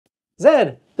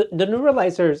Zed, the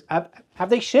Neuralizers, have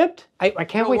they shipped? I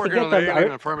can't wait to get them.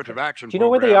 Alien affirmative action. Do you know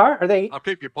where they are? Are they? I'll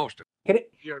keep you posted. Can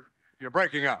it? You're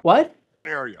breaking up. What?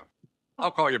 Area.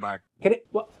 I'll call you back. Can it?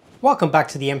 What? Welcome back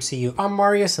to the MCU. I'm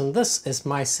Marius and this is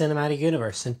my cinematic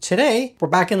universe. And today we're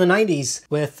back in the 90s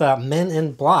with Men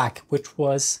in Black, which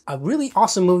was a really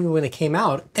awesome movie when it came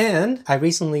out. And I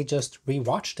recently just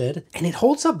rewatched it and it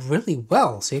holds up really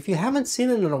well. So if you haven't seen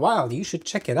it in a while, you should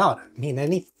check it out. I mean,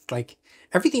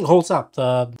 everything holds up.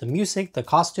 The music, the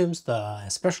costumes, the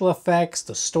special effects,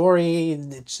 the story,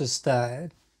 it's just,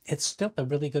 it's still a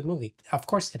really good movie. Of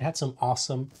course, it had some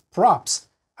awesome props.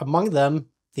 Among them,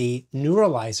 the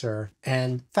Neuralizer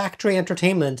and Factory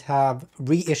Entertainment have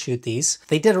reissued these.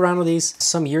 They did a round of these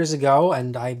some years ago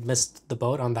and I missed the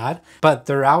boat on that. But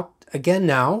they're out again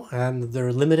now and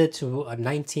they're limited to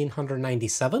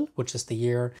 1997, which is the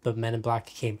year the Men in Black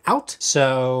came out.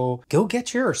 So go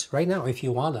get yours right now if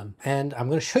you want them. And I'm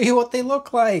going to show you what they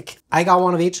look like. I got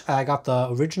one of each. I got the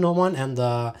original one and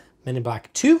the Men in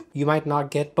Black 2. You might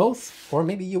not get both, or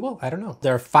maybe you will. I don't know.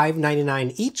 They're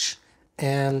 $5.99 each.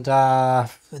 And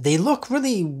they look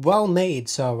really well made,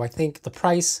 so I think the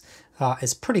price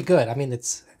is pretty good. I mean,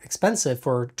 it's expensive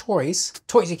for toys.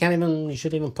 Toys you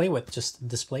shouldn't even play with, just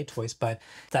display toys, but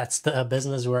that's the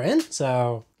business we're in,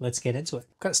 so let's get into it.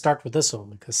 I'm gonna start with this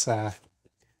one because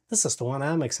this is the one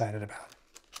I'm excited about.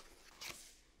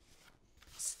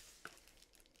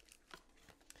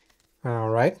 All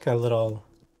right, got a little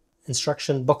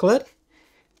instruction booklet.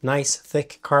 Nice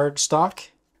thick cardstock.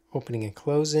 Opening and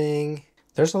closing.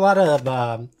 There's a lot of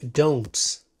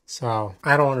don'ts, so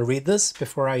I don't want to read this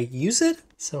before I use it,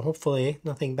 so hopefully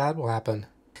nothing bad will happen.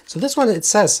 So this one, it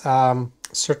says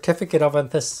certificate of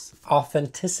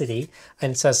authenticity,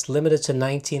 and it says limited to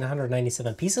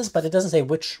 1997 pieces, but it doesn't say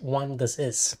which one this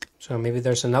is. So maybe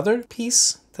there's another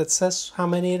piece that says how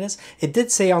many it is. It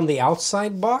did say on the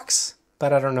outside box,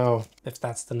 but I don't know if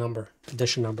that's the number,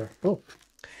 edition number. Oh,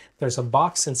 there's a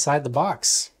box inside the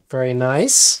box. Very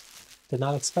nice. Did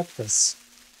not expect this.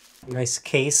 Nice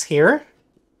case here.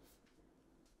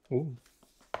 Ooh.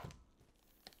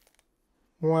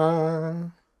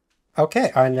 Wow.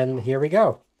 Okay, and then here we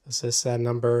go. This is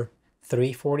number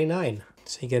 349.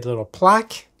 So you get a little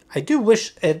plaque. I do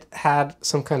wish it had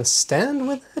some kind of stand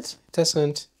with it. It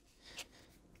doesn't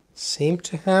seem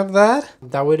to have that.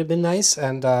 That would have been nice,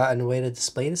 and a way to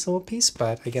display this little piece,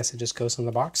 but I guess it just goes in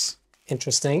the box.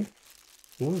 Interesting.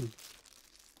 Ooh.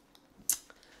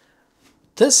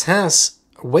 This has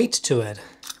weight to it.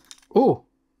 Ooh,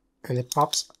 and it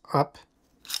pops up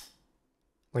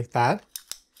like that.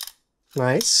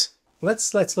 Nice.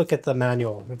 Let's look at the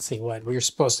manual. Let's see what we're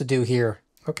supposed to do here.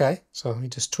 Okay, so you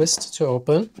just twist to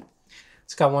open.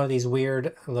 It's got one of these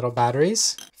weird little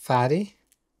batteries. Fatty.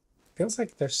 Feels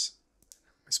like there's...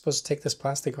 Am I supposed to take this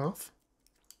plastic off?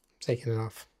 I'm taking it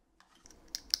off.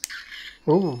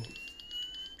 Ooh.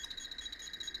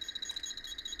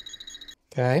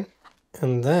 Okay.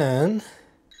 And then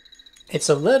it's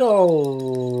a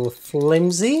little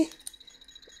flimsy,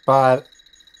 but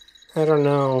I don't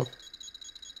know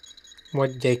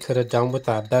what they could have done with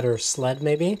a better sled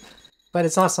maybe, but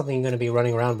it's not something you're going to be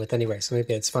running around with anyway, so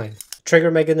maybe it's fine.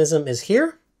 Trigger mechanism is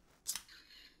here,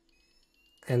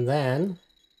 and then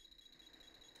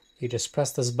you just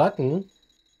press this button,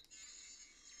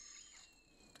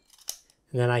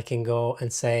 and then I can go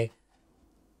and say,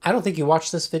 I don't think you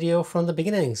watched this video from the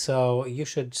beginning, so you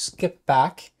should skip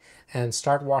back and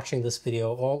start watching this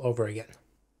video all over again.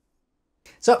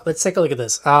 So let's take a look at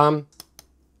this.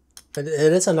 It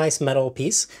is a nice metal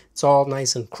piece. It's all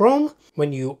nice and chrome.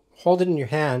 When you hold it in your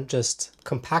hand, just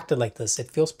compacted like this,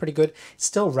 it feels pretty good. It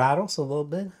still rattles a little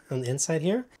bit on the inside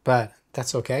here, but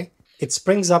that's okay. It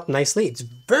springs up nicely. It's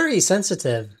very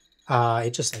sensitive.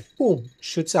 It just like, boom,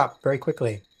 shoots up very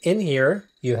quickly. In here,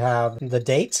 you have the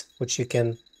date, which you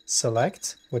can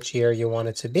select which year you want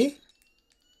it to be.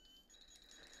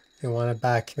 You want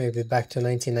it maybe back to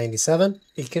 1997.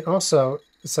 You can also,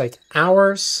 it's like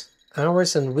hours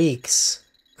and weeks.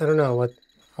 I don't know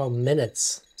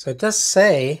minutes. So it does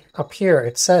say up here,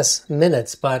 it says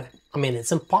minutes, but I mean,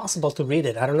 it's impossible to read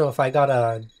it. I don't know if I got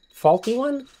a faulty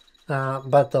one,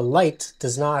 but the light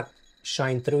does not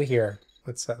shine through here.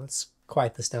 Let's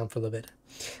quiet this down for a little bit.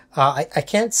 I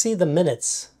can't see the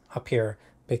minutes up here,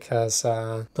 because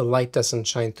the light doesn't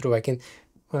shine through.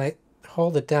 When I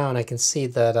hold it down, I can see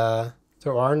that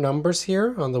there are numbers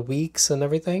here on the weeks and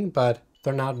everything, but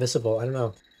they're not visible. I don't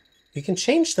know. You can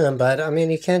change them, but I mean,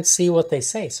 you can't see what they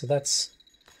say, so that's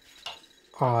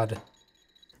odd.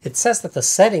 It says that the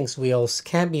settings wheels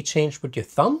can be changed with your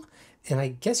thumb, and I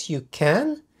guess you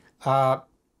can.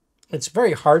 It's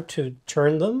very hard to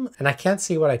turn them, and I can't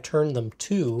see what I turned them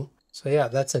to. So yeah,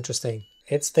 that's interesting.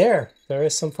 It's there. There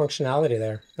is some functionality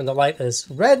there. And the light is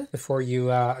red before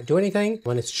you do anything.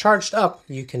 When it's charged up,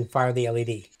 you can fire the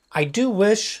LED. I do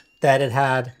wish that it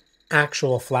had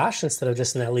actual flash instead of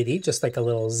just an LED, just like a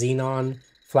little xenon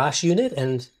flash unit.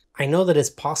 And I know that it's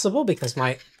possible because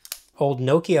my old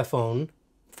Nokia phone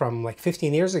from like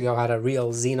 15 years ago had a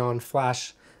real xenon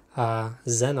flash,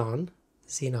 xenon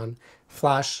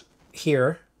flash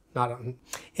here. Not on,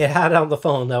 it had on the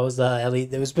phone. That was the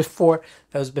LED. It was before,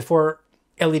 that was before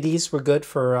LEDs were good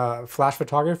for flash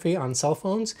photography on cell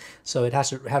phones. So it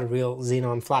had a real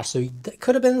xenon flash. So it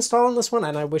could have been installed on this one,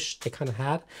 and I wish they kind of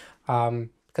had,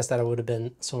 because that would have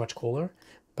been so much cooler.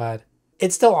 But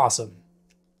it's still awesome.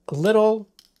 A little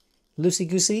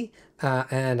loosey-goosey,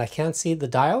 and I can't see the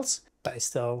dials, but I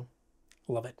still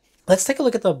love it. Let's take a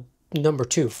look at the number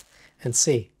 2 and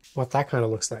see what that kind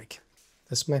of looks like.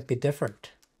 This might be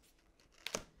different.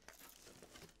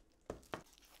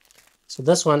 So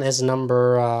this one is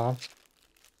number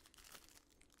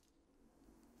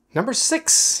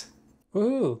 6.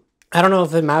 Ooh. I don't know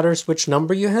if it matters which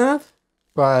number you have,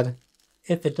 but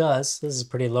if it does, this is a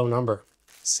pretty low number.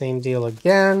 Same deal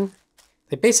again.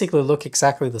 They basically look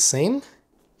exactly the same.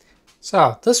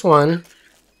 So this one,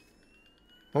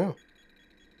 oh.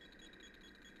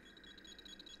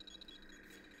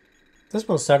 This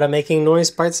one started making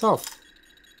noise by itself.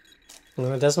 And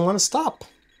it doesn't want to stop.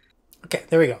 Okay,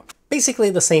 there we go. Basically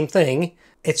the same thing.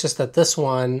 It's just that this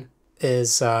one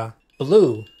is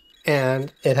blue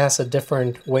and it has a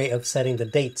different way of setting the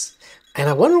dates. And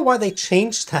I wonder why they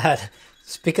changed that.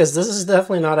 It's because this is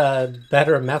definitely not a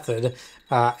better method.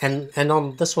 And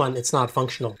on this one, it's not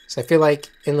functional. So I feel like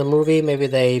in the movie, maybe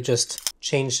they just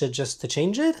changed it just to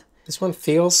change it. This one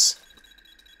feels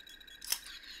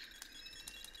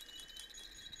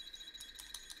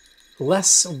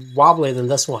less wobbly than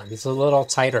this one. It's a little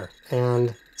tighter.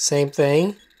 And same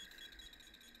thing.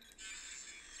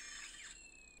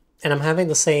 And I'm having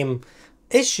the same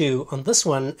issue on this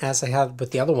one as I had with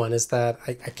the other one, is that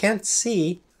I can't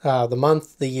see the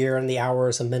month, the year, and the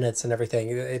hours and minutes and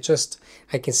everything. It just,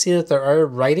 I can see that there are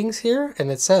writings here and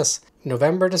it says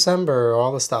November, December,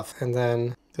 all the stuff. And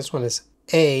then this one is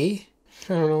I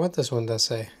don't know what this one does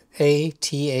say.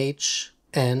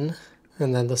 ATHN,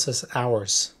 and then this is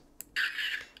hours.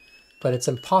 But it's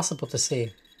impossible to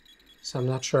see. So I'm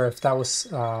not sure if that was,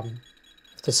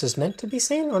 if this is meant to be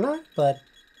seen or not, but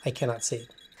I cannot see it.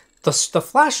 The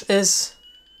flash is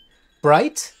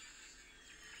bright,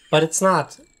 but it's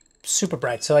not super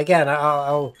bright. So again,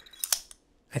 I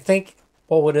think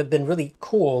what would have been really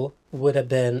cool would have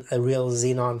been a real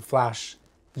xenon flash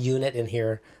unit in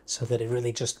here so that it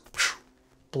really just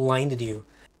blinded you.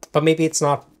 But maybe it's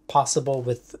not possible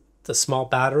with the small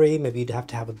battery. Maybe you'd have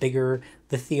to have a bigger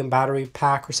lithium battery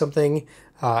pack or something.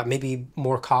 Maybe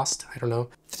more cost, I don't know.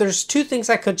 If there's 2 things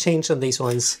I could change on these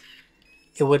ones,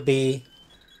 it would be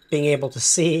being able to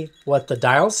see what the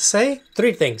dials say.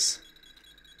 3 things.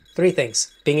 3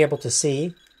 things. Being able to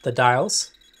see the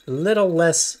dials, a little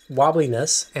less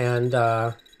wobbliness, and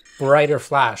brighter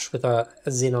flash with a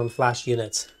xenon flash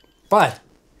unit. But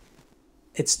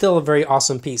it's still a very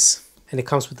awesome piece. And it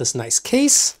comes with this nice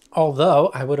case, although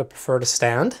I would have preferred a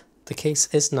stand. The case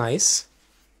is nice.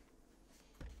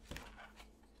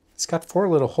 It's got 4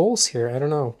 little holes here. I don't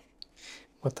know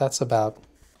what that's about.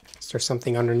 Is there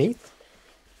something underneath?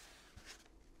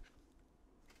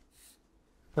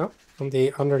 No, on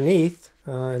the underneath,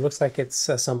 it looks like it's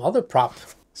some other prop.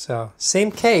 So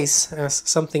same case as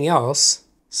something else,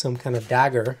 some kind of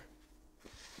dagger,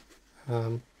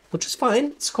 which is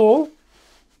fine. It's cool.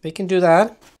 They can do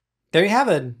that. There you have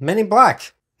it. Men in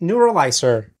Black,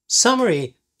 Neuralizer.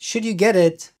 Summary, should you get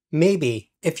it?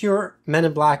 Maybe. If you're Men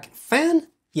in Black fan,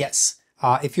 yes.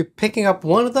 If you're picking up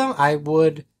one of them, I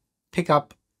would pick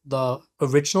up the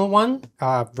original one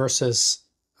versus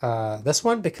this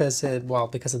one because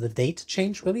because of the date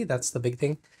change, really. That's the big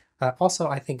thing. Also,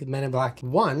 I think Men in Black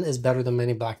 1 is better than Men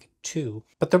in Black 2,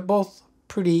 but they're both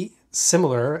pretty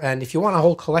similar. And if you want a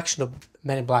whole collection of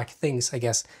Men in Black things, I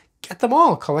guess, get them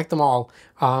all, collect them all.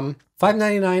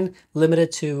 $5.99,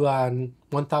 limited to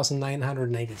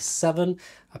 1,997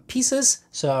 pieces.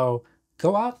 So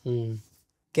go out and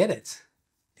get it.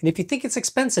 And if you think it's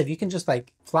expensive, you can just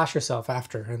like flash yourself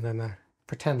after and then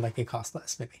pretend like it costs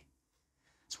less, maybe.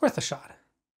 It's worth a shot.